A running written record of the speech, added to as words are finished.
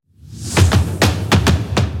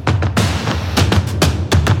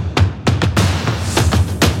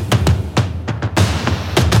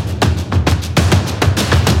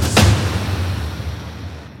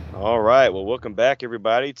welcome back,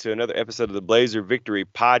 everybody, to another episode of the Blazer Victory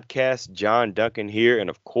Podcast. John Duncan here, and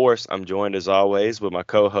of course, I'm joined as always with my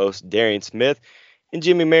co-host Darian Smith and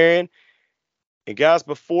Jimmy Marion. And guys,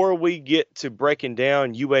 before we get to breaking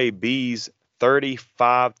down UAB's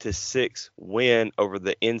 35-6 win over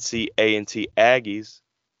the NC Aggies,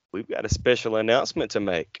 we've got a special announcement to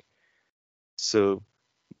make. So,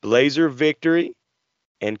 Blazer Victory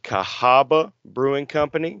and Cahaba Brewing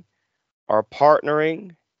Company are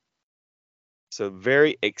partnering. So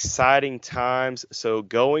very exciting times. So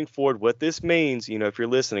going forward, what this means, if you're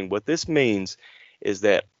listening, what this means is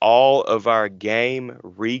that all of our game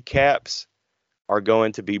recaps are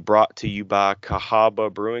going to be brought to you by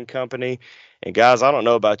Cahaba Brewing Company. And guys, I don't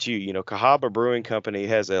know about you, Cahaba Brewing Company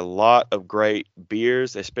has a lot of great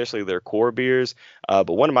beers, especially their core beers.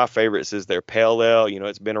 But one of my favorites is their Pale Ale.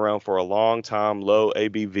 It's been around for a long time, low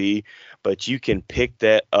ABV, but you can pick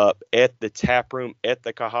that up at the tap room at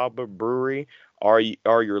the Cahaba Brewery or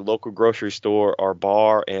your local grocery store or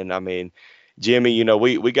bar. And I mean, Jimmy,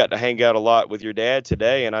 we got to hang out a lot with your dad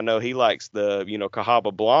today, and I know he likes the,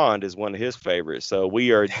 Cahaba Blonde is one of his favorites. So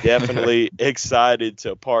we are definitely excited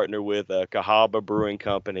to partner with Cahaba Brewing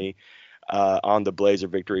Company on the Blazer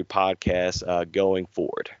Victory podcast going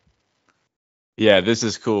forward. Yeah, this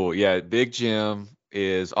is cool. Yeah, Big Jim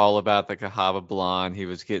is all about the Cahaba Blonde. He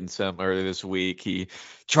was getting some earlier this week. He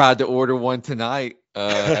tried to order one tonight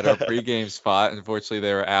at our pregame spot. Unfortunately,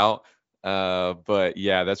 they were out. But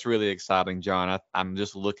yeah, that's really exciting, John. I'm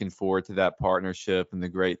just looking forward to that partnership and the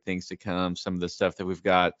great things to come. Some of the stuff that we've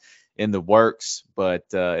got in the works, but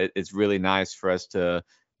it's really nice for us to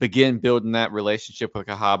begin building that relationship with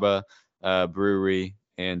Cahaba Brewery.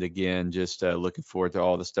 And again, just looking forward to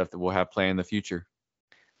all the stuff that we'll have planned in the future.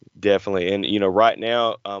 Definitely. And, right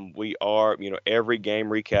now we are, every game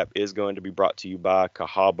recap is going to be brought to you by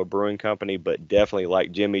Cahaba Brewing Company, but definitely,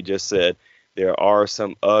 like Jimmy just said, there are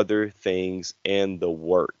some other things in the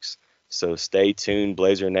works. So stay tuned,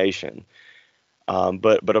 Blazer Nation.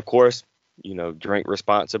 But of course, drink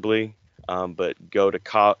responsibly. But go to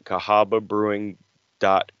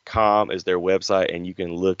cahababrewing.com is their website, and you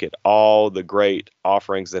can look at all the great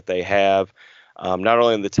offerings that they have. Not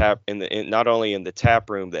only in the tap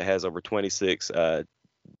room that has over 26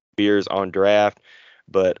 beers on draft,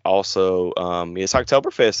 but also it's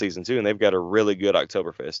Oktoberfest season too, and they've got a really good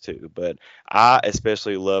Oktoberfest too. But I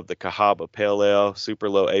especially love the Cahaba Pale Ale, super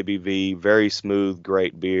low ABV, very smooth,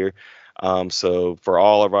 great beer. So for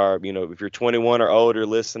all of our, if you're 21 or older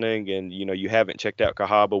listening and, you haven't checked out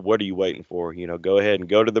Cahaba, what are you waiting for? Go ahead and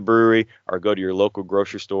go to the brewery or go to your local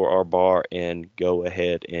grocery store or bar and go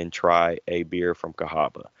ahead and try a beer from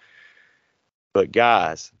Cahaba. But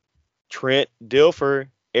guys, Trent Dilfer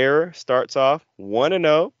era starts off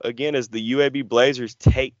 1-0 again as the UAB Blazers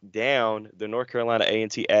take down the North Carolina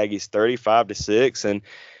A&T Aggies 35-6. And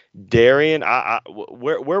Darian,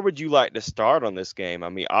 where would you like to start on this game? I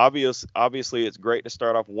mean, obviously it's great to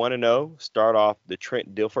start off 1-0, start off the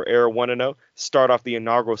Trent Dilfer era 1-0, start off the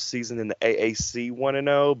inaugural season in the AAC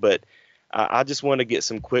 1-0. But I just want to get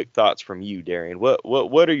some quick thoughts from you, Darian.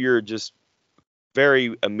 What are your just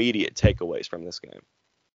very immediate takeaways from this game?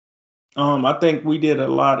 I think we did a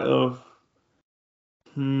lot of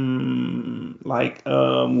with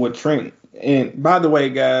Trent. And by the way,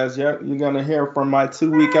 guys, you're gonna hear from my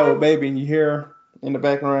 2-week-old baby, and you hear in the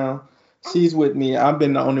background, she's with me. I've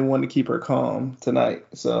been the only one to keep her calm tonight.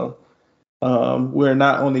 So we're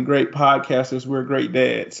not only great podcasters, we're great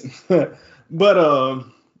dads. But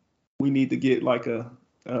we need to get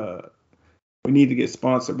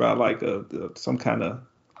sponsored by some kind of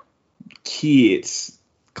kids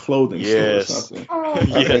clothing store or something.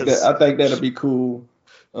 Yes. I think that'll be cool.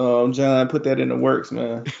 John, put that in the works,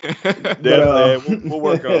 man. Definitely, we'll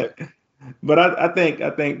work on it. But I think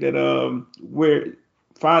that we're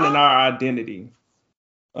finding our identity.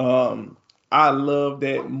 I love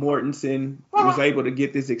that Mortensen was able to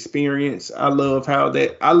get this experience. I love how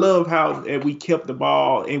that we kept the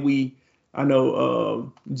ball, and I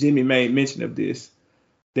know Jimmy made mention of this,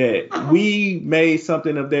 that we made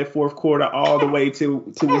something of that fourth quarter all the way till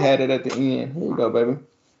we had it at the end. Here you go, baby.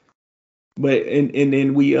 But and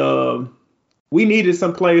then we needed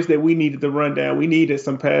some plays that we needed to run down. We needed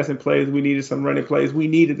some passing plays. We needed some running plays. We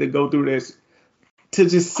needed to go through this to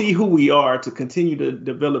just see who we are, to continue to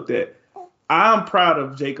develop that. I'm proud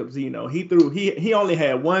of Jacob Zeno. He only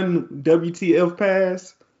had one WTF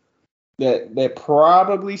pass that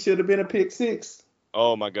probably should have been a pick six.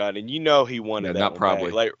 Oh my God! And he wanted that. Not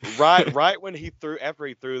probably. Like right when after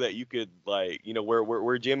he threw that, you could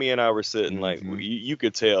where Jimmy and I were sitting, you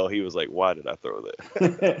could tell he was like, why did I throw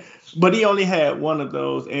that? But he only had one of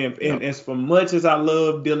those, and as for much as I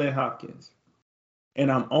love Dylan Hopkins,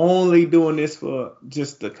 and I'm only doing this for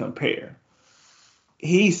just to compare.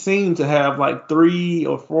 He seemed to have like three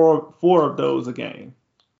or four of those a game.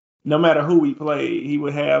 No matter who he played, he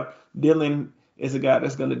would have. Dylan is a guy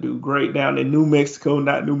that's going to do great down in New Mexico,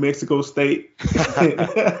 not New Mexico State.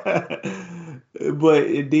 But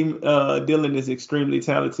Dylan is extremely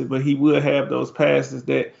talented, but he will have those passes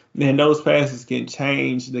those passes can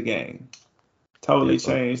change the game. Totally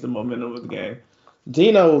Definitely. change the momentum of the game.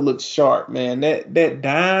 Gino looks sharp, man. That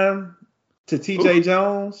dime to TJ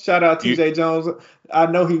Jones. Shout out You, TJ Jones. I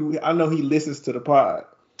know he listens to the pod. Uh,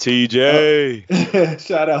 TJ.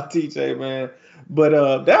 shout out TJ, man.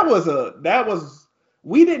 But that was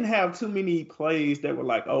we didn't have too many plays that were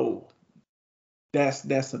like, oh,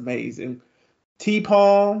 that's amazing. T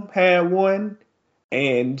Palm had one,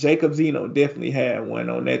 and Jacob Zeno definitely had one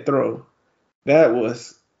on that throw. That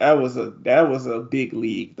was a big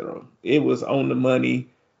league throw. It was on the money,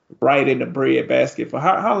 right in the bread basket for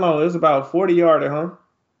how long? It was about 40 yarder, huh?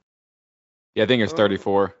 Yeah, I think it's Uh,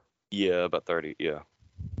 34. yeah, about 30. Yeah.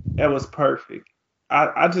 That was perfect.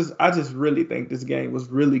 I just really think this game was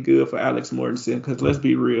really good for Alex Mortensen because let's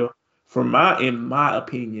be real. In my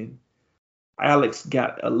opinion, Alex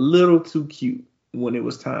got a little too cute when it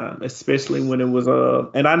was time, especially when it was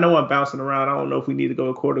and I know I'm bouncing around. I don't know if we need to go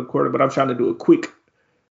a quarter to quarter, but I'm trying to do a quick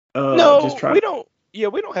just No, try we to. don't. Yeah,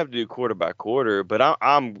 we don't have to do quarter by quarter, but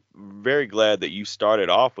I'm very glad that you started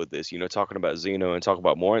off with this, talking about Zeno and talking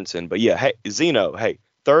about Mortensen. But yeah, hey, Zeno, hey,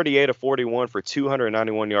 38 of 41 for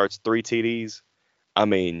 291 yards, three TDs. I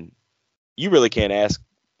mean, you really can't ask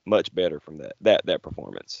much better from that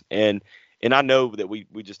performance. And I know that we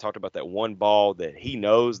just talked about that one ball that he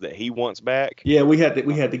knows that he wants back. Yeah, we had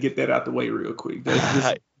to get that out the way real quick. Let's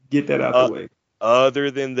just get that out the Uh, way. Other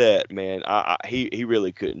than that, man, he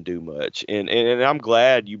really couldn't do much, and I'm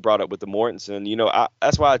glad you brought up with the Mortensen.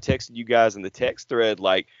 That's why I texted you guys in the text thread.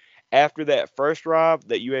 Like after that first drive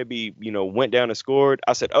that UAB went down and scored,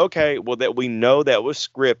 I said, okay, well that we know that was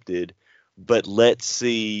scripted, but let's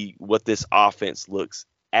see what this offense looks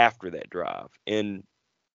after that drive. And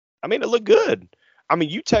I mean, it looked good. I mean,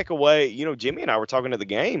 you take away, Jimmy and I were talking to the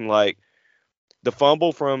game like the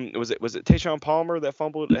fumble from was it Tayshawn Palmer that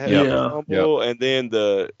fumbled had Yep. the Yeah, Yep. fumble, and then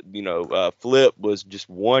the flip was just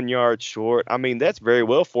 1 yard short. I mean, that's very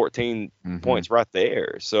well 14 Hmm. points right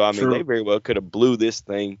there. So I mean, they true. very well could have blew this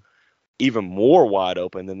thing even more wide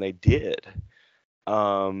open than they did.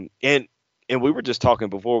 And we were just talking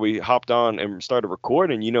before we hopped on and started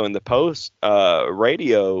recording. In the post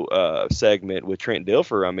radio segment with Trent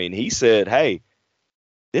Dilfer, I mean, he said, "Hey,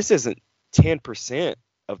 this isn't 10%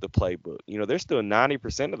 of the playbook. There's still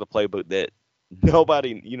 90% of the playbook that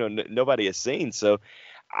nobody has seen." So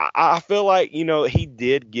I feel like, he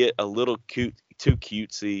did get a little too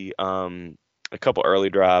cutesy a couple early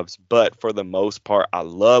drives, but for the most part, I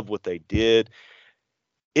love what they did.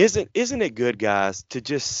 Isn't it good, guys, to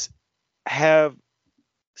just have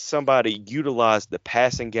somebody utilize the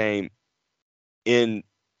passing game in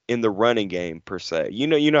the running game per se. You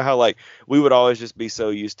know how like we would always just be so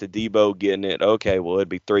used to Debo getting it. Okay, well it'd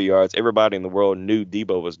be 3 yards. Everybody in the world knew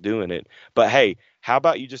Debo was doing it. But hey, how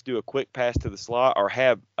about you just do a quick pass to the slot or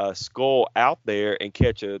have a skull out there and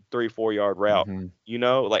catch a 3-4 yard route? Hmm.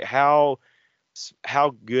 Like how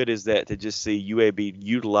good is that to just see UAB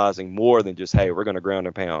utilizing more than just, hey, we're going to ground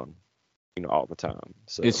and pound, all the time.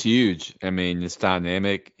 It's So huge. I mean, it's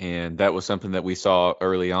dynamic, and that was something that we saw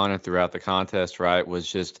early on and throughout the contest, right? Was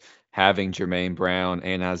just having Jermaine Brown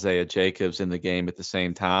and Isaiah Jacobs in the game at the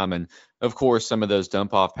same time. And of course, some of those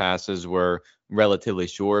dump off passes were relatively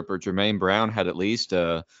short, but Jermaine Brown had at least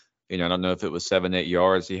I don't know if it was 7, 8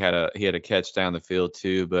 yards. He had a catch down the field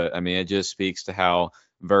too. But I mean, it just speaks to how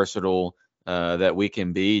versatile that we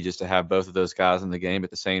can be just to have both of those guys in the game at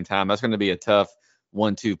the same time. That's going to be a tough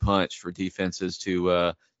 1-2 punch for defenses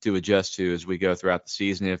to adjust to as we go throughout the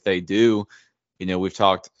season. If they do, we've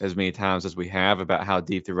talked as many times as we have about how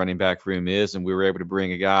deep the running back room is, and we were able to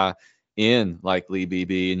bring a guy in like Lee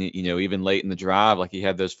BB, and even late in the drive, like he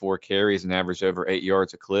had those 4 carries and averaged over 8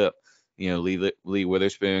 yards a clip. Lee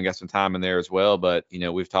Witherspoon got some time in there as well, but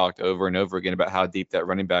we've talked over and over again about how deep that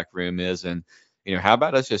running back room is, and how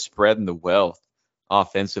about us just spreading the wealth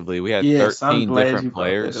offensively? We had Yes, I'm 13 glad you different brought that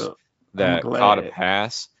players up. I'm that caught a glad.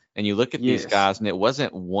 pass, and you look at these Yes. guys, and it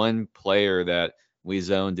wasn't one player that we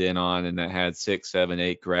zoned in on and that had 6, 7,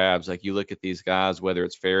 8 grabs. Like you look at these guys, whether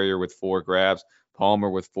it's Ferrier with 4 grabs, Palmer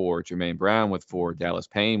with 4, Jermaine Brown with 4, Dallas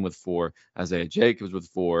Payne with 4, Isaiah Jacobs with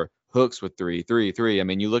 4, Hooks with 3, 3, 3. I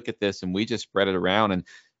mean, you look at this and we just spread it around. And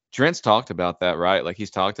Trent's talked about that, right? Like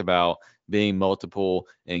he's talked about being multiple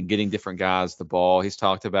and getting different guys the ball. He's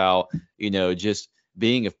talked about, just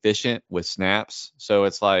being efficient with snaps. So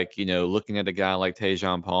it's like, looking at a guy like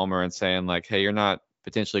Tajon Palmer and saying like, hey, you're not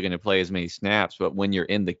potentially going to play as many snaps, but when you're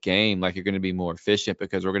in the game, like you're going to be more efficient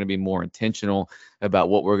because we're going to be more intentional about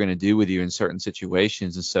what we're going to do with you in certain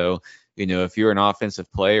situations. And so, if you're an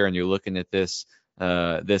offensive player and you're looking at this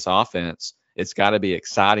offense, it's got to be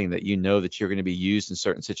exciting that that you're going to be used in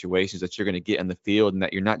certain situations, that you're going to get in the field, and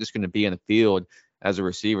that you're not just going to be in the field as a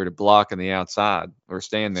receiver to block on the outside or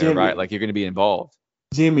stand there, right? Like you're going to be involved.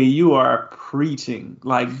 Jimmy, you are preaching.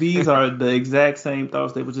 Like these are the exact same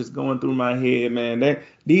thoughts that were just going through my head, man.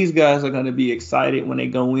 These guys are going to be excited when they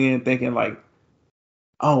go in thinking like,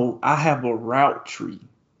 oh, I have a route tree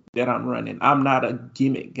that I'm running. I'm not a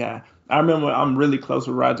gimmick guy. I remember I'm really close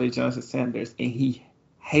with Roger Johnson Sanders, and he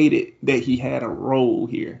hated that he had a role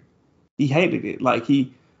here. He hated it. Like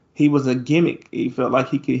he was a gimmick. He felt like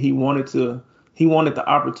he wanted the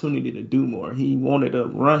opportunity to do more. He wanted to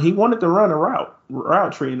run a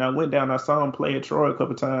route tree. And I went down, I saw him play at Troy a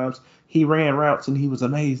couple times. He ran routes and he was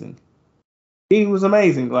amazing.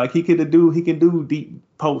 Like he can do deep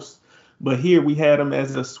posts. But here we had him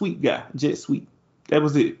as a sweep guy, jet sweep. That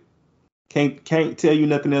was it. Can't tell you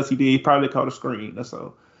nothing else he did. He probably caught a screen or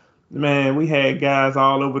so. Man, we had guys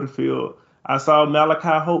all over the field. I saw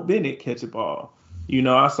Malachi Hope Bennett catch a ball.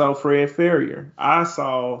 I saw Fred Ferrier. I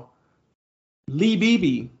saw Lee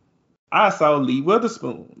Beebe. I saw Lee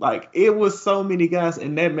Witherspoon. Like, it was so many guys,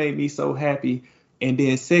 and that made me so happy. And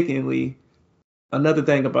then secondly, another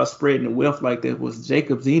thing about spreading the wealth like that was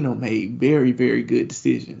Jacob Zeno made very, very good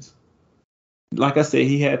decisions. Like I said,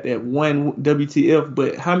 he had that one WTF,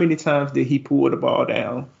 but how many times did he pull the ball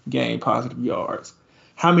down, gain positive yards?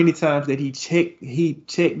 How many times did he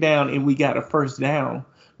checked down and we got a first down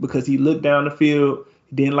because he looked down the field,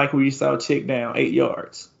 didn't like where you saw check down 8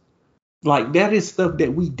 yards? Like, that is stuff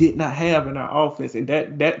that we did not have in our offense, and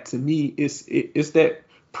that to me is that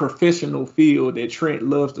professional feel that Trent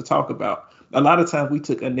loves to talk about. A lot of times we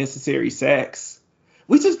took unnecessary sacks.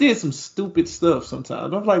 We just did some stupid stuff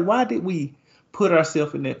sometimes. I'm like, why did we put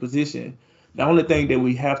ourselves in that position? The only thing that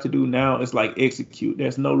we have to do now is like execute.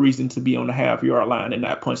 There's no reason to be on the half-yard line and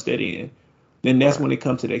not punch that in. Then that's when it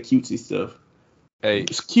comes to that cutesy stuff. Hey,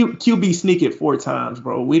 QB sneak it 4 times,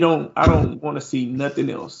 bro. I don't want to see nothing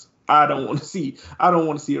else. I don't want to see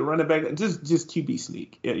a running back. Just QB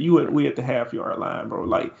sneak. Yeah, we at the half-yard line, bro.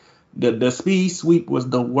 Like the speed sweep was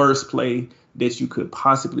the worst play that you could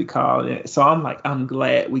possibly call it. So I'm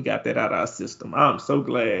glad we got that out of our system. I'm so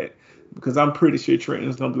glad, because I'm pretty sure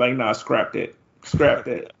Trenton's gonna be like, nah, scrap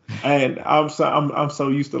that. And I'm so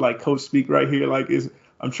used to like coach speak right here, like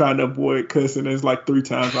I'm trying to avoid cussing. It's like 3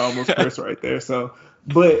 times I almost cursed right there. So,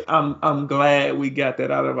 but I'm glad we got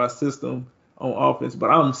that out of our system on offense.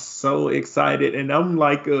 But I'm so excited, and I'm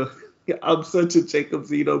like I'm such a Jacob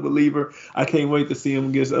Zeno believer. I can't wait to see him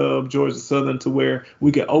against Georgia Southern, to where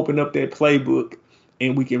we can open up that playbook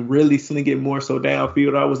and we can really sling it more so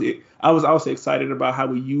downfield. I was also excited about how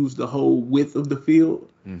we used the whole width of the field.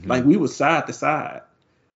 Mm-hmm. Like we were side to side.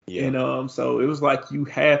 Yeah. And so it was like you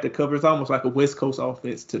had to cover. It's almost like a West Coast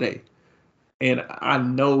offense today. And I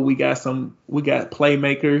know we got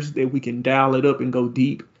playmakers that we can dial it up and go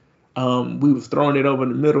deep. We was throwing it over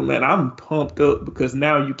the middle, man. I'm pumped up because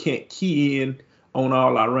now you can't key in on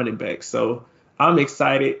all our running backs. So I'm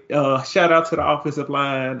excited. Shout out to the offensive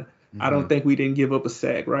line. Mm-hmm. I don't think we didn't give up a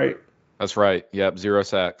sack, right? That's right. Yep, 0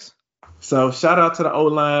 sacks. So shout out to the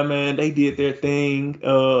O-line, man. They did their thing.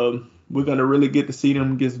 We're going to really get to see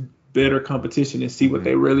them against better competition and see what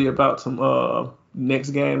they're really about some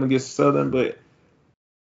next game against Southern. But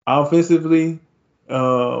offensively,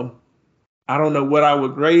 I don't know what I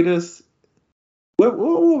would grade us. What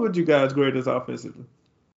would you guys grade us offensively?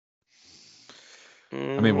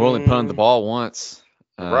 I mean, we're only punting the ball once.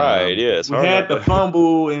 Right, yeah. We had the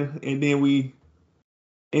fumble, and then we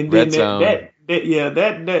 – and then that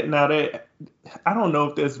I don't know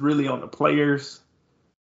if that's really on the players,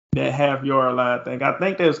 that half-yard line thing. I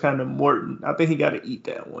think that was kind of Morton. I think he got to eat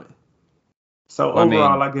that one. So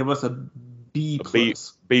overall, I give us a B+.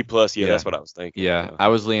 B+, yeah, that's what I was thinking. Yeah, I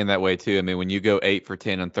was leaning that way too. I mean, when you go 8 for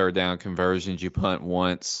 10 on third down conversions, you punt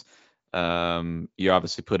once. You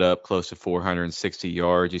obviously put up close to 460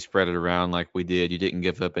 yards. You spread it around like we did. You didn't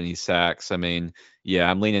give up any sacks. I mean, yeah,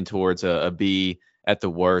 I'm leaning towards a B at the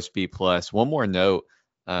worst, B+. One more note,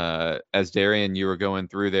 as Darian, you were going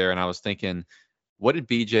through there, and I was thinking, what did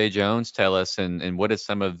B.J. Jones tell us, and what is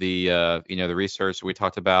some of the the research that we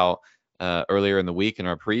talked about earlier in the week in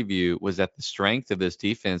our preview was that the strength of this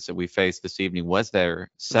defense that we faced this evening was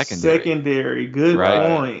their secondary, Secondary. Good right?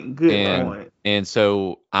 point. Good And point. and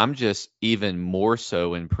so I'm just even more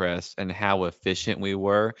so impressed in how efficient we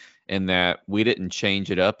were, in that we didn't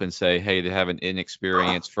change it up and say, hey, they have an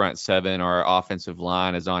inexperienced front seven, or our offensive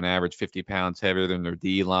line is on average 50 pounds heavier than their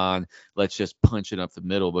D line. Let's just punch it up the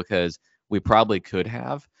middle, because we probably could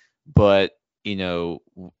have. But,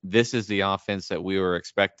 this is the offense that we were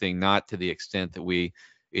expecting, not to the extent that we,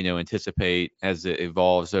 anticipate as it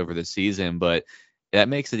evolves over the season. But that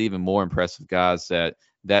makes it even more impressive, guys,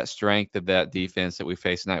 that strength of that defense that we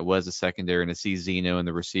faced tonight was the secondary, and to see Zeno and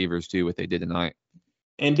the receivers do what they did tonight.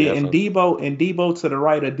 And Definitely. Debo to the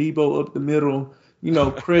right of Debo up the middle,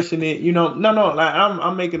 crushing it. No, like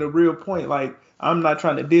I'm making a real point. Like, I'm not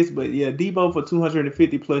trying to diss, but yeah, Debo for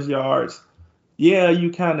 250 plus yards. Yeah,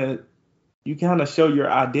 you kind of show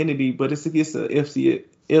your identity, but it's against a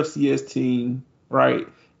FCS team, right?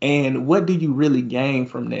 And what do you really gain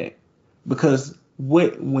from that? Because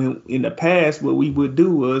when in the past, what we would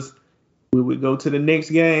do was we would go to the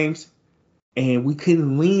next games and we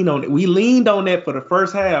couldn't lean on it. We leaned on that for the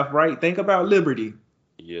first half, right? Think about Liberty.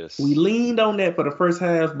 We Yes. leaned on that for the first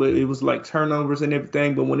half, but it was like turnovers and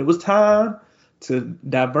everything. But when it was time to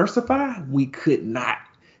diversify, we could not.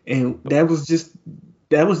 And that was just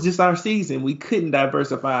our season. We couldn't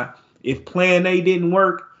diversify. If plan A didn't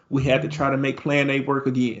work, we had to try to make plan A work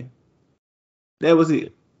again. That was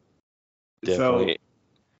it. So Definitely.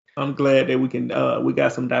 I'm glad that we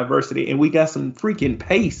got some diversity and we got some freaking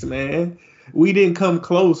pace, man. We didn't come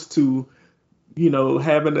close to,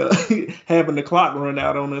 having the having the clock run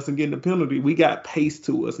out on us and getting a penalty. We got pace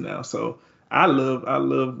to us now. So I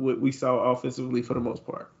love what we saw offensively for the most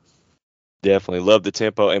part. Definitely love the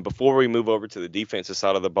tempo. And before we move over to the defensive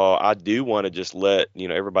side of the ball, I do want to just let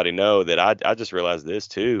everybody know that I just realized this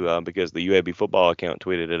too, because the UAB football account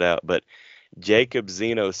tweeted it out. But Jacob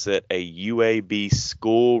Zeno set a UAB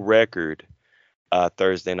school record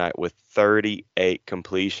Thursday night with 38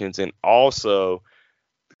 completions, and also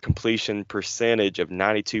completion percentage of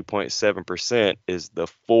 92.7% is the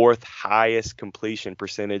fourth highest completion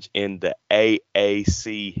percentage in the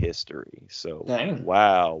AAC history. So, Dang.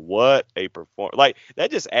 wow, what a performance. Like, that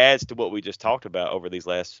just adds to what we just talked about over these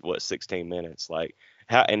last, 16 minutes. Like,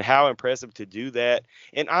 how impressive to do that.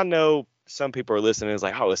 And I know some people are listening, it's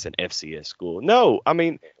like, oh, it's an FCS school. No, I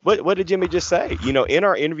mean, what did Jimmy just say? In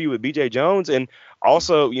our interview with BJ Jones, and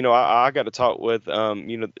also, I got to talk with some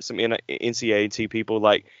NCAA people,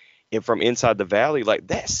 like, and from inside the valley, like,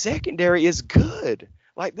 that secondary is good.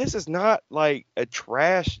 Like, this is not like a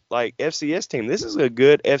trash like FCS team. This is a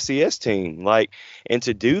good FCS team. Like, and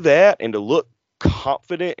to do that and to look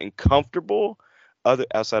confident and comfortable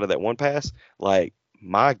outside of that one pass, like,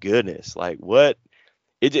 my goodness, like, what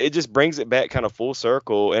it just brings it back kind of full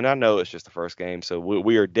circle. And I know it's just the first game, so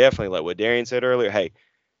we are definitely, like what Darian said earlier, hey,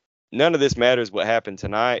 none of this matters what happened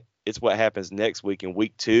tonight. It's what happens next week in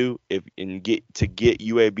week 2, get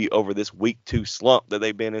UAB over this week 2 slump that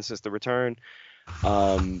they've been in since the return.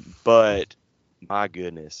 But my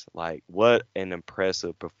goodness, like, what an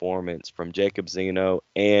impressive performance from Jacob Zeno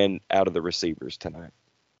and out of the receivers tonight.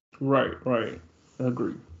 Right.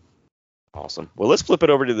 Agree. Awesome. Well, let's flip it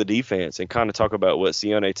over to the defense and kind of talk about what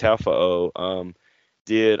Sione Taufa'o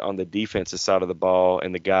did on the defensive side of the ball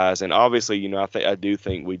and the guys. And obviously, I do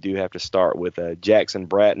think we do have to start with Jackson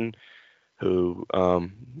Bratton, who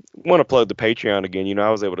want to plug the Patreon again.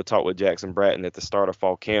 I was able to talk with Jackson Bratton at the start of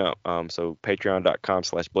fall camp. So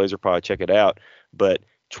patreon.com/BlazerPod, check it out. But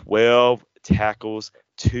 12 tackles,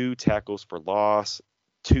 2 tackles for loss,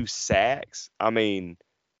 2 sacks. I mean,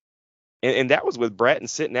 and that was with Bratton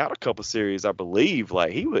sitting out a couple series, I believe.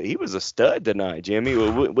 Like, he was a stud tonight, Jimmy.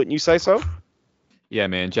 Wouldn't you say so? Yeah,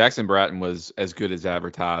 man, Jackson Bratton was as good as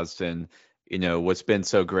advertised. And what's been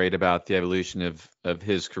so great about the evolution of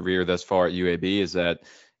his career thus far at UAB is that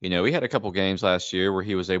he had a couple games last year where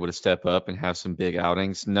he was able to step up and have some big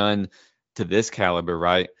outings. None to this caliber,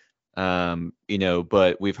 right?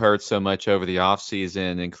 But we've heard so much over the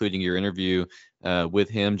offseason, including your interview with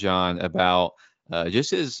him, John, about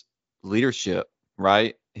just his leadership,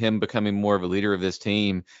 right? Him becoming more of a leader of this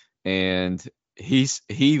team. And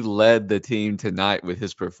he led the team tonight with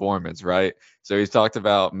his performance, right? So he's talked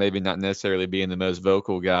about maybe not necessarily being the most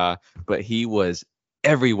vocal guy, but he was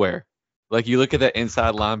everywhere. Like, you look at that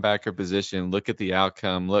inside linebacker position, look at the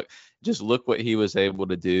outcome, look what he was able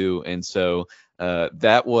to do. And so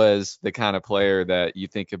that was the kind of player that you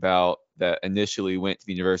think about that initially went to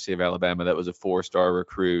the University of Alabama. That was a 4-star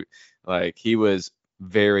recruit. Like, he was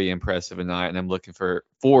very impressive tonight, and I'm looking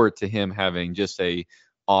forward to him having just a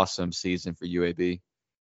awesome season for UAB.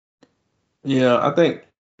 Yeah,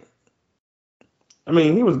 I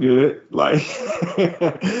mean, he was good. Like,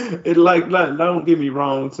 don't get me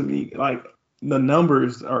wrong. To me, like, the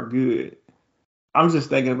numbers are good. I'm just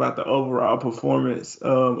thinking about the overall performance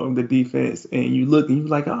of the defense, and you look and you're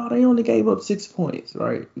like, oh, they only gave up 6 points,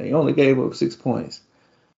 right? They only gave up 6 points.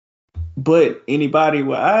 But anybody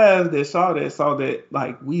with eyes that saw that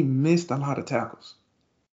like we missed a lot of tackles,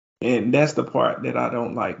 and that's the part that I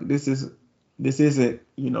don't like. This isn't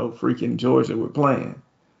freaking Georgia we're playing.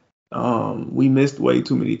 We missed way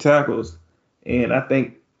too many tackles, and I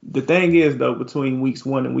think the thing is though between weeks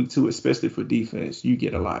 1 and week 2, especially for defense, you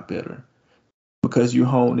get a lot better because you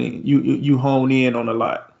hone in on a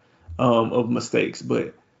lot of mistakes.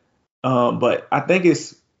 But I think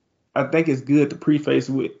it's good to preface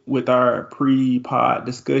with our pre-pod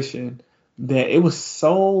discussion that it was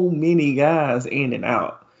so many guys in and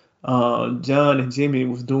out. John and Jimmy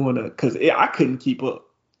was doing it because I couldn't keep up.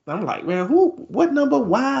 I'm like, man, what number?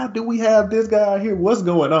 Why do we have this guy here? What's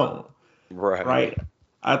going on? Right. Right.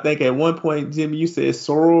 I think at one point, Jimmy, you said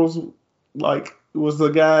Sorrells like was the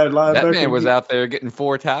guy That linebacker. man was out there getting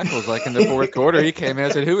 4 tackles like in the fourth quarter. He came in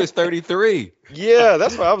and said, "Who is 33?" Yeah,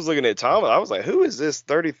 that's why I was looking at Tom. I was like, who is this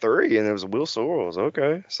 33? And it was Will Sorrells.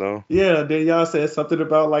 Okay, so. Yeah, then y'all said something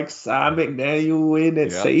about like Cy McDaniel in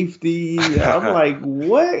at Yeah. safety. I'm like,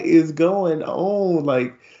 what is going on?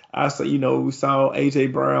 Like I said, we saw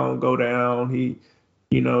AJ Brown go down. He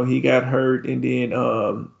got hurt, and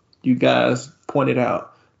then you guys pointed out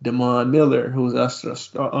Damon Miller, who's a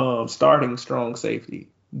starting strong safety,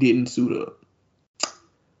 didn't suit up.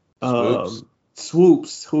 Swoops.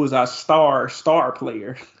 Swoops, who is our star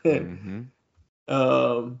player, Mm-hmm.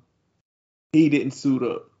 he didn't suit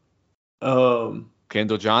up.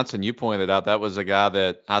 Kendall Johnson, you pointed out that was a guy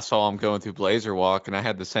that I saw him going through Blazer Walk, and I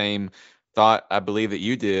had the same thought, I believe, that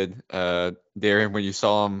you did, Darren, when you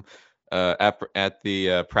saw him at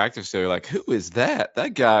the practice there. Like, who is that?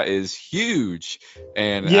 That guy is huge,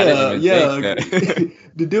 and I didn't even think that.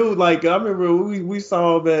 The dude, like, I remember we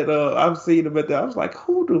saw him at, I've seen him at that. I was like,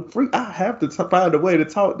 who the freak? I have to find a way to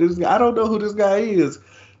talk to this guy. I don't know who this guy is.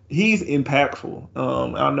 He's impactful.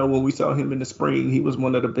 I know when we saw him in the spring, he was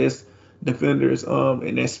one of the best defenders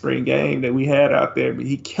in that spring game that we had out there, but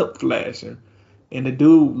he kept flashing. And the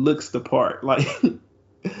dude looks the part. Like,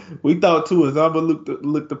 we thought Tuazaba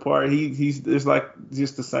looked the part. He's it's like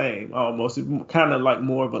just the same almost. Kind of like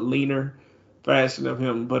more of a leaner fashion of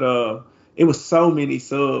him. But it was so many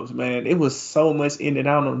subs, man. It was so much in and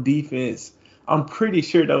out on defense. I'm pretty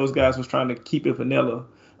sure those guys was trying to keep it vanilla.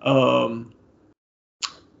 And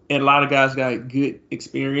a lot of guys got good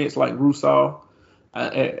experience, like Rusal.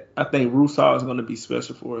 I think Rusal is going to be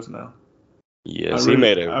special for us now. Yes, he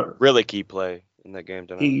made a really key play in that game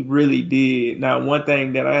tonight. He really did. Now, one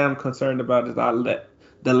thing that I am concerned about is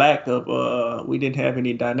the lack of we didn't have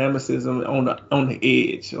any dynamicism on the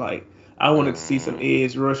edge. Like, I wanted to see some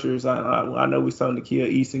edge rushers. I know we saw Nikhil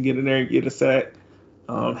Easton get in there and get a sack.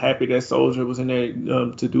 Happy that Soldier was in there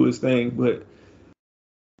to do his thing, but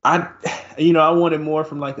I wanted more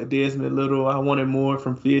from like a Desmond Little. I wanted more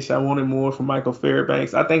from Fish. I wanted more from Michael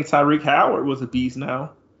Fairbanks. I think Tyreek Howard was a beast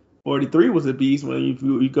now. 43 was a beast. When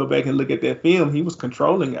you go back and look at that film, he was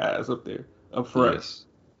controlling guys up there, up front. Yes.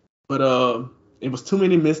 But it was too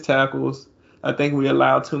many missed tackles. I think we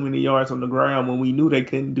allowed too many yards on the ground when we knew they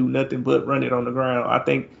couldn't do nothing but run it on the ground. I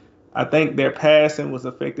think their passing was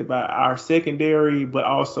affected by our secondary, but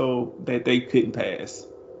also that they couldn't pass.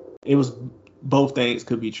 It was both things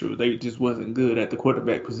could be true. They just wasn't good at the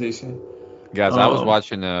quarterback position. Guys, I was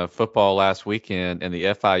watching football last weekend, and the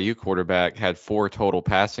FIU quarterback had 4 total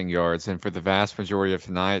passing yards, and for the vast majority of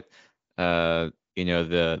tonight, the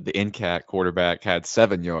NCAT quarterback had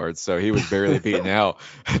 7 yards, so he was barely beating out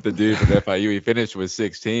the dude from FIU. He finished with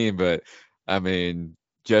 16, but I mean,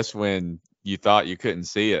 just when you thought you couldn't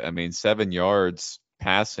see it, I mean, 7 yards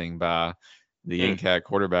passing by the NCAT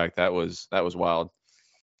quarterback, that was wild.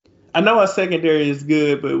 I know our secondary is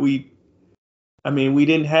good, but we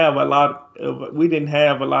didn't have a lot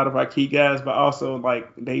of our key guys, but also like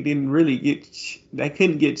they couldn't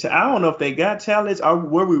get. I don't know if they got challenged, or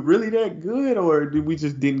were we really that good, or did we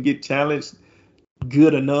just didn't get challenged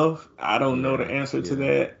good enough? I don't know the answer to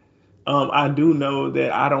that. I do know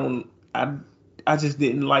that I just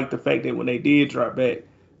didn't like the fact that when they did drop back,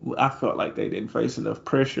 I felt like they didn't face enough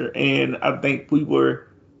pressure, and I think we were.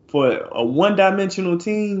 For a one-dimensional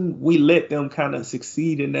team, we let them kind of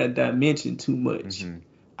succeed in that dimension too much. Mm-hmm.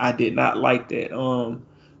 I did not like that.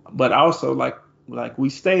 But also, like we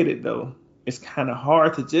stated, though, it's kind of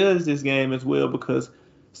hard to judge this game as well because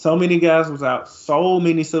So many guys was out, so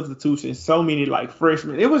many substitutions, so many like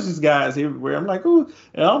freshmen. It was just guys everywhere. I'm like, ooh,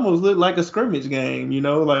 it almost looked like a scrimmage game,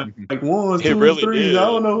 like ones, It twos, really threes. I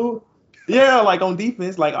don't did. know who. Yeah, like on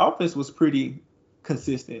defense, like offense was pretty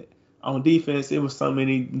consistent. On defense, it was so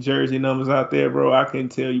many jersey numbers out there, bro. I couldn't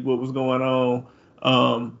tell you what was going on.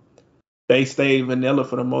 Um, they stayed vanilla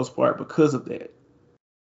for the most part because of that.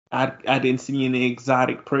 I didn't see any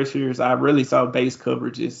exotic pressures. I really saw base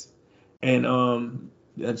coverages and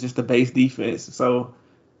just the base defense. So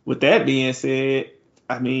with that being said,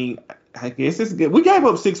 I mean, I guess it's good. We gave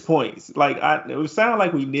up 6 points. Like it would sound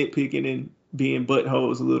like we nitpicking and being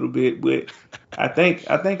buttholes a little bit, but I think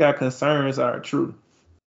our concerns are true.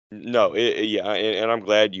 No, yeah, and I'm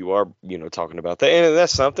glad you are, talking about that, and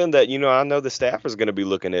that's something that I know the staff is going to be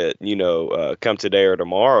looking at, come today or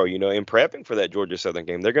tomorrow, in prepping for that Georgia Southern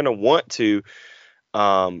game. They're going to want to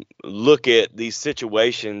look at these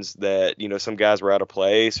situations that some guys were out of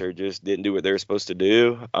place or just didn't do what they were supposed to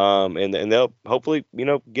do, and they'll hopefully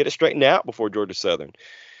get it straightened out before Georgia Southern.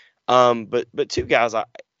 But two guys, I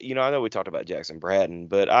know we talked about Jackson Bratton,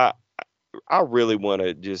 but I really want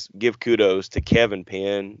to just give kudos to Kevin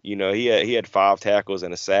Penn. He had 5 tackles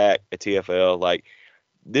and a sack at TFL. Like,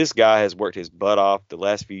 this guy has worked his butt off the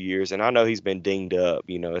last few years, and I know he's been dinged up,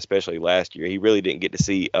 especially last year. He really didn't get to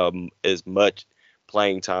see as much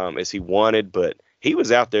playing time as he wanted, but he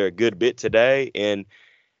was out there a good bit today. And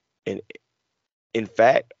in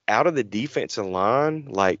fact, out of the defensive line,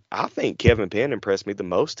 like, I think Kevin Penn impressed me the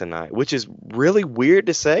most tonight, which is really weird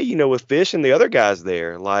to say, with Fish and the other guys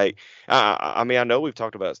there. Like, I mean, I know we've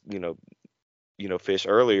talked about, Fish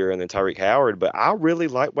earlier and then Tyreek Howard, but I really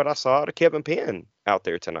like what I saw out of Kevin Penn out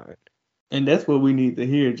there tonight. And that's what we need to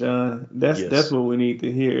hear, John. That's Yes. what we need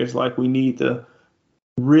to hear. It's like we need to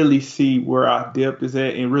really see where our depth is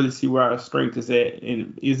at and really see where our strength is at.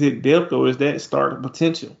 And is it depth or is that start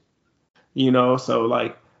potential? So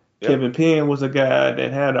like Yeah. Kevin Penn was a guy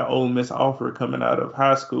that had an Ole Miss offer coming out of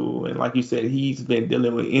high school, and like you said, he's been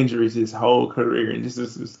dealing with injuries his whole career, and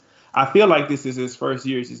I feel like this is his first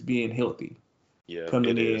year just being healthy Yeah,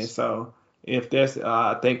 coming it in. is. So if that's,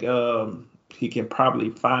 I think he can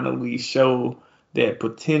probably finally show that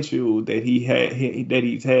potential that that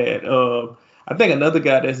he's had. I think another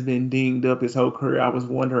guy that's been dinged up his whole career, I was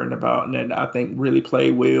wondering about, and that I think really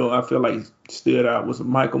played well. I feel like stood out was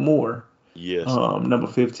Michael Moore, Yes. number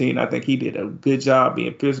 15. I think he did a good job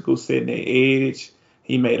being physical, setting the edge.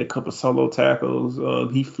 He made a couple solo tackles.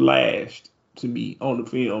 He flashed to me on the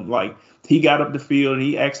film. Like, he got up the field.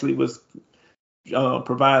 He actually was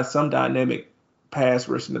provide some dynamic pass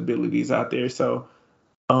rushing abilities out there. So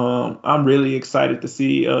I'm really excited to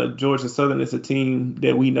see Georgia Southern is a team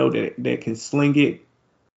that we know that can sling it.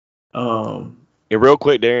 Um, And real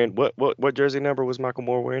quick, Darren, what jersey number was Michael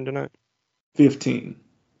Moore wearing tonight? 15.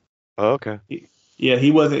 Oh, okay. Yeah,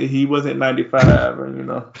 he wasn't 95,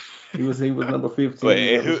 or he was number 15.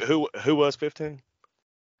 Wait, and who was 15?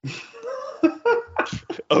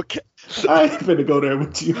 Okay. I ain't finna go there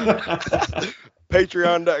with you.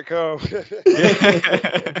 Patreon.com.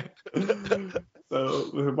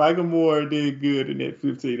 So Michael Moore did good in that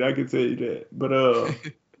 15. I can tell you that. But And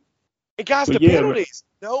guys, but the yeah, penalties.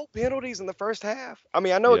 No penalties in the first half. I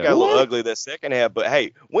mean, I know it Yeah. got a little What? ugly that second half, but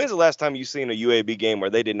hey, when's the last time you seen a UAB game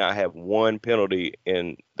where they did not have one penalty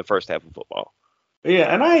in the first half of football?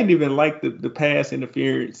 Yeah, and I ain't even like the pass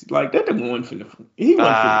interference. Like, that didn't want finna he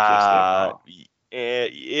wasn't finna catch that ball.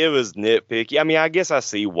 It was nitpicky. I mean, I guess I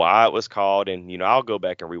see why it was called, and I'll go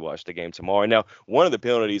back and rewatch the game tomorrow. Now, one of the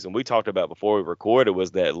penalties, and we talked about before we recorded,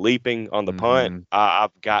 was that leaping on the punt. Mhm.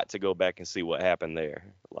 I've got to go back and see what happened there.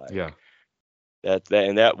 Like, Yeah.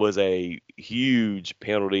 that was a huge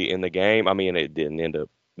penalty in the game. I mean, it didn't end up,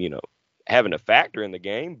 having a factor in the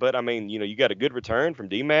game, but I mean, you got a good return from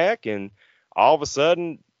DMAC, and all of a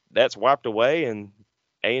sudden that's wiped away, and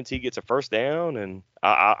A&T gets a first down, and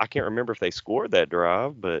I can't remember if they scored that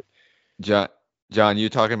drive, but John, you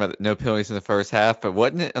talking about no penalties in the first half, but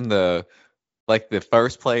wasn't it on the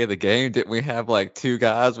first play of the game? Didn't we have like 2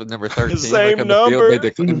 guys with number 13 same on the field? number.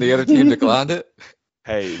 And the other team declined it.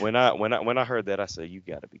 Hey, when I heard that, I said, you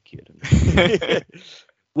got to be kidding.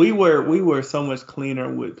 We were so much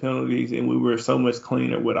cleaner with penalties, and we were so much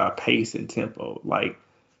cleaner with our pace and tempo. Like,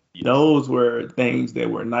 Yes. those were things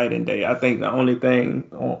that were night and day. I think the only thing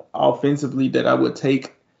offensively that I would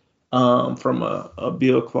take from a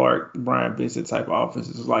Bill Clark, Brian Vincent type of offense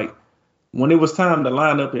is like, when it was time to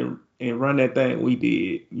line up and run that thing, we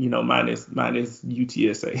did, minus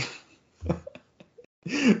UTSA.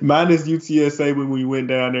 Minus UTSA when we went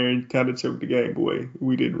down there and kind of choked the game away.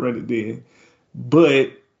 We didn't run it then.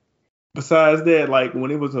 But besides that, like,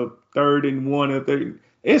 when it was a 3rd and 1 or 3rd,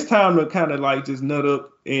 it's time to kind of like just nut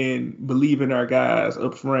up and believe in our guys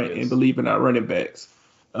up front and believe in our running backs.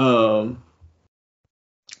 Yeah,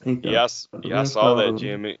 I saw that,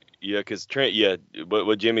 Jimmy. Yeah, because Trent,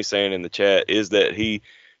 what Jimmy's saying in the chat is that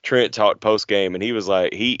Trent talked post game, and he was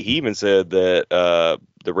like, he even said that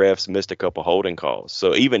the refs missed a couple holding calls.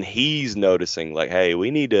 So even he's noticing, like, hey,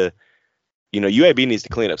 we need to, UAB needs to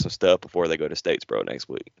clean up some stuff before they go to Statesboro next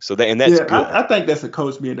week. So that's good. I think that's a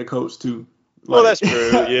coach being a coach too. Well, that's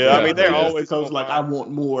true. Yeah, I mean, they're that's always the coach. Like, I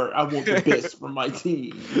want more. I want the best from my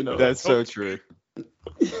team. That's so true.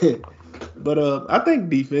 But I think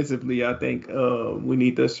defensively, we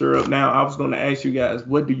need to shore up. Now, I was going to ask you guys,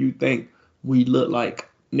 what do you think we look like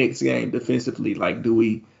next game defensively? Like, do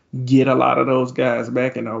we get a lot of those guys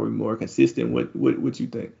back, and are we more consistent? What you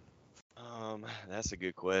think? That's a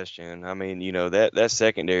good question. I mean, that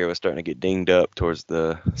secondary was starting to get dinged up towards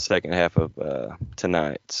the second half of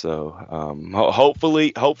tonight. So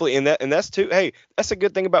hopefully, and that's too. Hey, that's a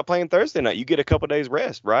good thing about playing Thursday night. You get a couple days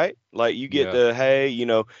rest, right? Like you get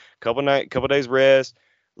couple days rest.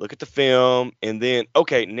 Look at the film, and then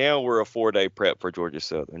okay, now we're a 4-day prep for Georgia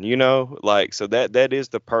Southern. So that is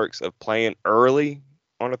the perks of playing early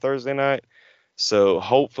on a Thursday night. So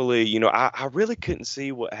hopefully, I really couldn't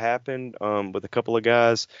see what happened with a couple of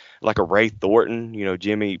guys like a Ray Thornton.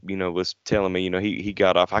 Jimmy, was telling me, he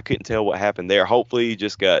got off. I couldn't tell what happened there. Hopefully, he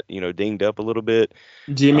just got, dinged up a little bit.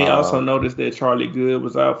 Jimmy also noticed that Charlie Good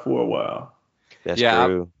was out for a while. That's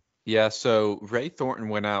true. So Ray Thornton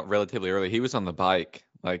went out relatively early. He was on the bike.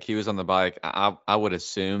 I would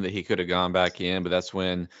assume that he could have gone back in, but that's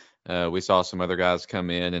when we saw some other guys come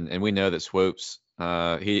in, and we know that Swoops.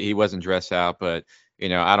 He wasn't dressed out, but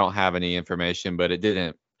I don't have any information, but it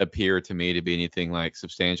didn't appear to me to be anything like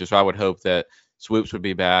substantial. So I would hope that Swoops would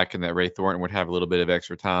be back and that Ray Thornton would have a little bit of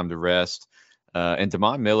extra time to rest. And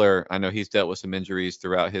Damon Miller, I know he's dealt with some injuries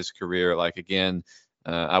throughout his career. Like again,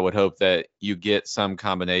 I would hope that you get some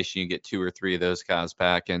combination, you get 2 or 3 of those guys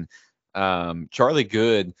back. And Charlie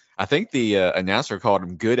Good, I think the announcer called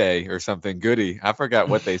him Goody or something. Goody. I forgot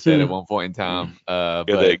what they said at one point in time. But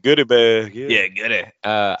Goody bag. Yeah, Goody.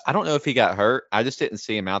 I don't know if he got hurt. I just didn't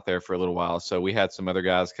see him out there for a little while. So we had some other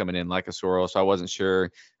guys coming in like Asoro. So I wasn't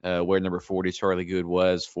sure where number 40 Charlie Good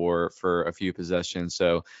was for a few possessions.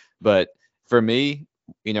 So, but for me,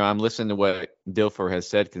 I'm listening to what Dilfer has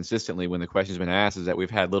said consistently when the question's been asked is that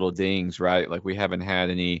we've had little dings, right? Like we haven't had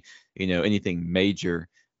any, anything major.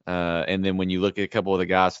 And then when you look at a couple of the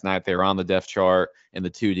guys tonight, they're on the depth chart and the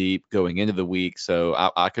 2 deep going into the week. So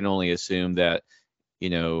I can only assume that,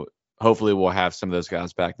 hopefully we'll have some of those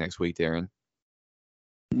guys back next week, Darren.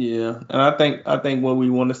 Yeah, and I think what we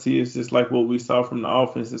want to see is just like what we saw from the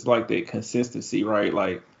offense. It's like that consistency, right?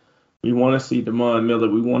 Like we want to see Damon Miller,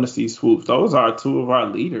 we want to see Swoops. Those are 2 of our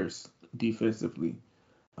leaders defensively.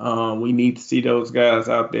 We need to see those guys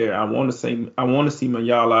out there. I want to see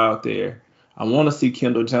Mayala out there. I want to see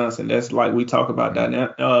Kendall Johnson. That's like we talk about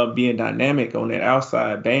being dynamic on that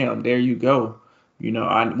outside. Bam, there you go.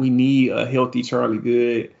 We need a healthy Charlie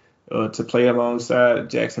Good to play alongside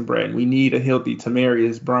Jackson Bratton. We need a healthy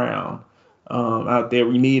Tamarius Brown out there.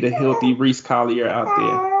 We need a healthy Reese Collier out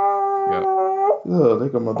there. Yep. Oh, there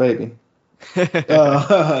go my baby.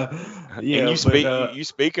 Yeah, and you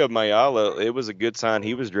speak of Mayala. It was a good sign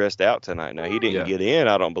he was dressed out tonight. Now he didn't get in,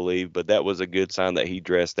 I don't believe, but that was a good sign that he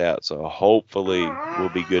dressed out. So hopefully we'll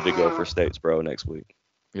be good to go for Statesboro next week.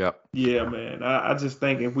 Yep. Yeah, man. I just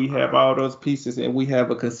think if we have all those pieces and we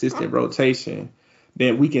have a consistent rotation,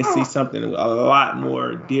 then we can see something a lot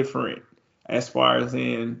more different as far as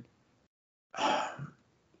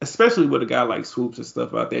especially with a guy like Swoops and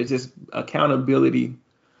stuff out there, just accountability.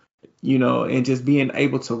 And just being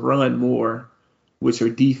able to run more with your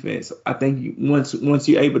defense. I think once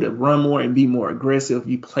you're able to run more and be more aggressive,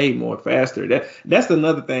 you play more faster. That's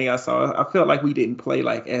another thing I saw. I felt like we didn't play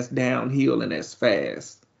like as downhill and as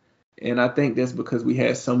fast. And I think that's because we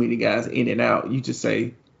had so many guys in and out. You just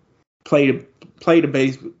say play the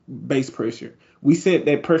base pressure. We sent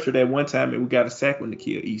that pressure that one time and we got a sack when the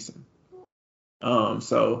kid Eason.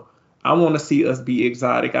 So I want to see us be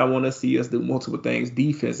exotic. I want to see us do multiple things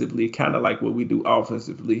defensively, kind of like what we do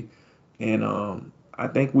offensively. And I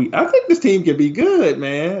think this team can be good,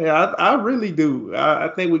 man. I really do. I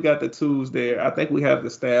think we got the tools there. I think we have the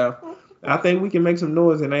staff. I think we can make some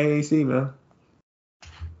noise in AAC, man.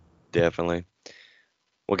 Definitely.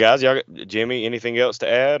 Well, guys, Jimmy, anything else to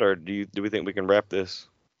add, or do we think we can wrap this?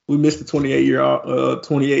 We missed the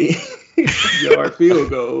 28-yard field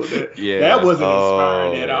goal. That wasn't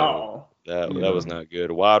inspiring at all. That was not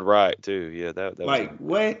good. Wide right too. Yeah, that like was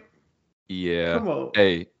what? Yeah. Come on.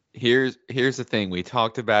 Hey, here's the thing. We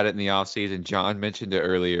talked about it in the offseason. John mentioned it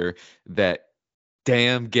earlier that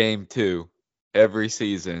damn game 2 every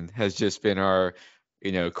season has just been our,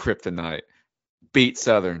 kryptonite. Beat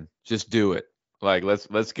Southern. Just do it. Like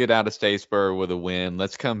let's get out of Statesboro with a win.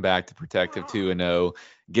 Let's come back to protective 2-0,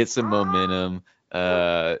 get some momentum.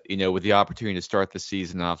 With the opportunity to start the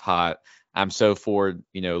season off hot. I'm so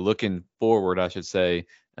looking forward, I should say,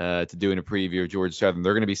 to doing a preview of Georgia Southern.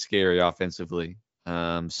 They're going to be scary offensively.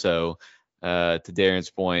 To Darren's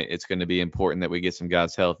point, it's going to be important that we get some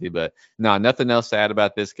guys healthy. But no, nothing else to add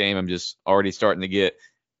about this game. I'm just already starting to get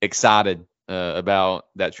excited about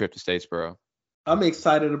that trip to Statesboro. I'm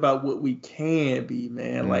excited about what we can be,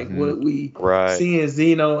 man. Like what we Right. see in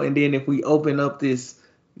Zeno, and then if we open up this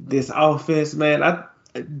offense, man,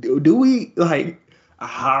 do we like?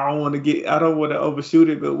 I don't want to overshoot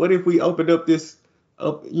it, but what if we open up this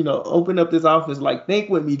offense? Like, think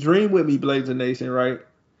with me, dream with me, Blazer Nation, right?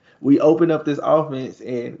 We open up this offense,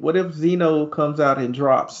 and what if Zeno comes out and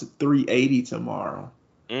drops 380 tomorrow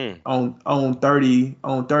on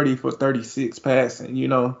 30 for 36 passing,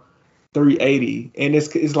 380, and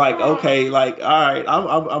it's like, okay, like, all right,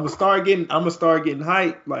 I'm gonna start getting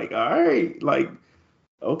hyped, like, all right, like,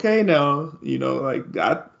 okay, now, like,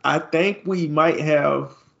 I think we might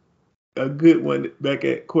have a good one back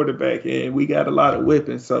at quarterback, and we got a lot of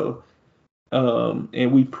weapons, so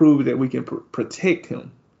and we proved that we can protect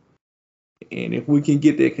him, and if we can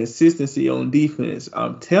get that consistency on defense,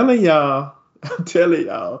 I'm telling y'all,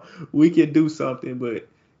 we can do something, but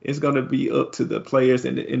it's going to be up to the players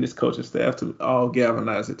and this coaching staff to all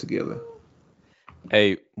galvanize it together.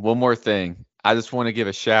 Hey, one more thing. I just want to give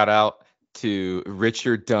a shout out to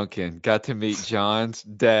Richard Duncan. Got to meet John's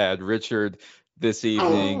dad, Richard, this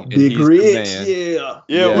evening. Big Rich,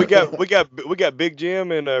 yeah. We got Big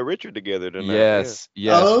Jim and Richard together tonight. Yes.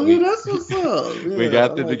 Oh, that's what's up. We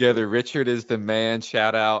got them together. Richard is the man.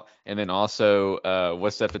 Shout out, and then also,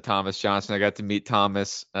 what's up to Thomas Johnson? I got to meet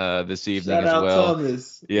Thomas this evening as well.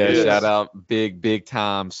 Thomas. Yeah, yes. Shout out, big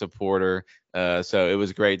time supporter. So it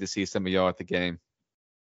was great to see some of y'all at the game.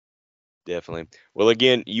 Definitely. Well,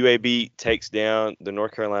 again, UAB takes down the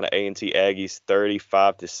North Carolina A&T Aggies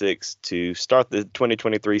 35-6 to start the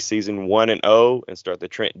 2023 season 1-0 and start the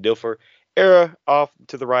Trent Dilfer era off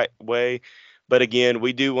to the right way. But again,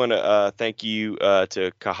 we do want to thank you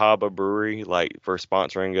to Cahaba Brewery, for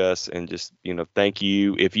sponsoring us, and just thank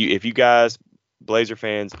you. If you guys, Blazer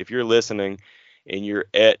fans, if you're listening and you're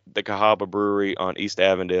at the Cahaba Brewery on East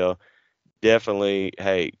Avondale, definitely,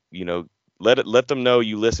 hey, let them know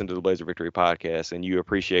you listen to the Blazer Victory podcast and you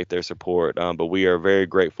appreciate their support. But we are very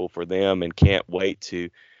grateful for them and can't wait to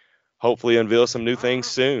hopefully unveil some new things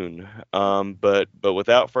soon. But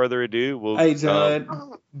without further ado, we'll. Hey,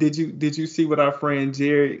 John, did you see what our friend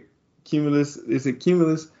Jared Cumulus, is it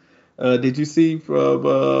Cumulus? Did you see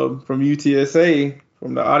from UTSA,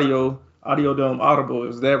 from the Audio Dome Audible?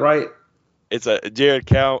 Is that right? It's a Jared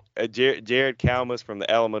Kalmus from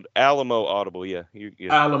the Alamo Audible. Yeah,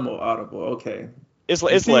 Alamo Audible. Okay. It's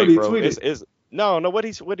late, bro. No. What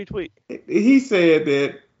he tweet? He said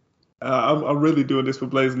that I'm really doing this for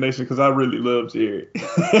Blazer Nation because I really love Jared.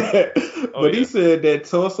 He said that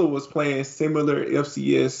Tulsa was playing similar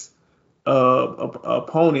FCS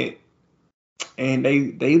opponent, and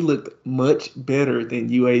they looked much better than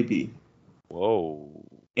UAB. Whoa.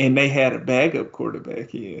 And they had a backup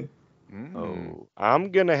quarterback in. Oh,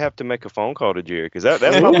 I'm gonna have to make a phone call to Jerry because that's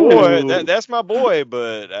my boy. That's my boy.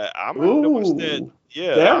 But I'm gonna notice that.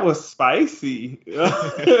 Yeah, that was spicy.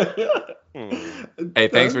 Hey,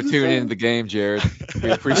 thanks for tuning into the game, Jared.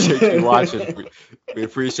 We appreciate you watching. We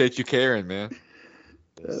appreciate you caring, man.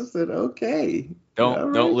 I said, okay.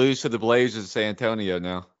 Don't lose to the Blazers of San Antonio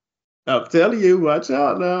now. I'm telling you, watch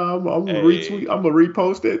out now. I'm gonna retweet. I'm gonna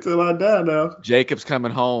repost it till I die now. Jacob's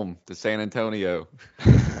coming home to San Antonio.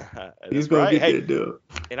 He's gonna get that done.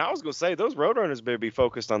 And I was gonna say those Roadrunners better be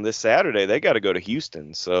focused on this Saturday. They got to go to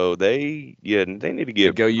Houston, so they need to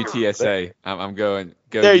get go UTSA. I'm going.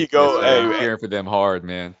 Go there UTSA. You go. Hey, I'm cheering for them hard,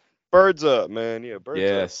 man. Birds up, man. Yeah, birds up.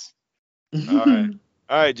 Yes. All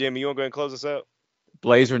right, Jimmy. You want to go ahead and close us out?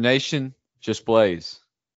 Blazer Nation, just blaze.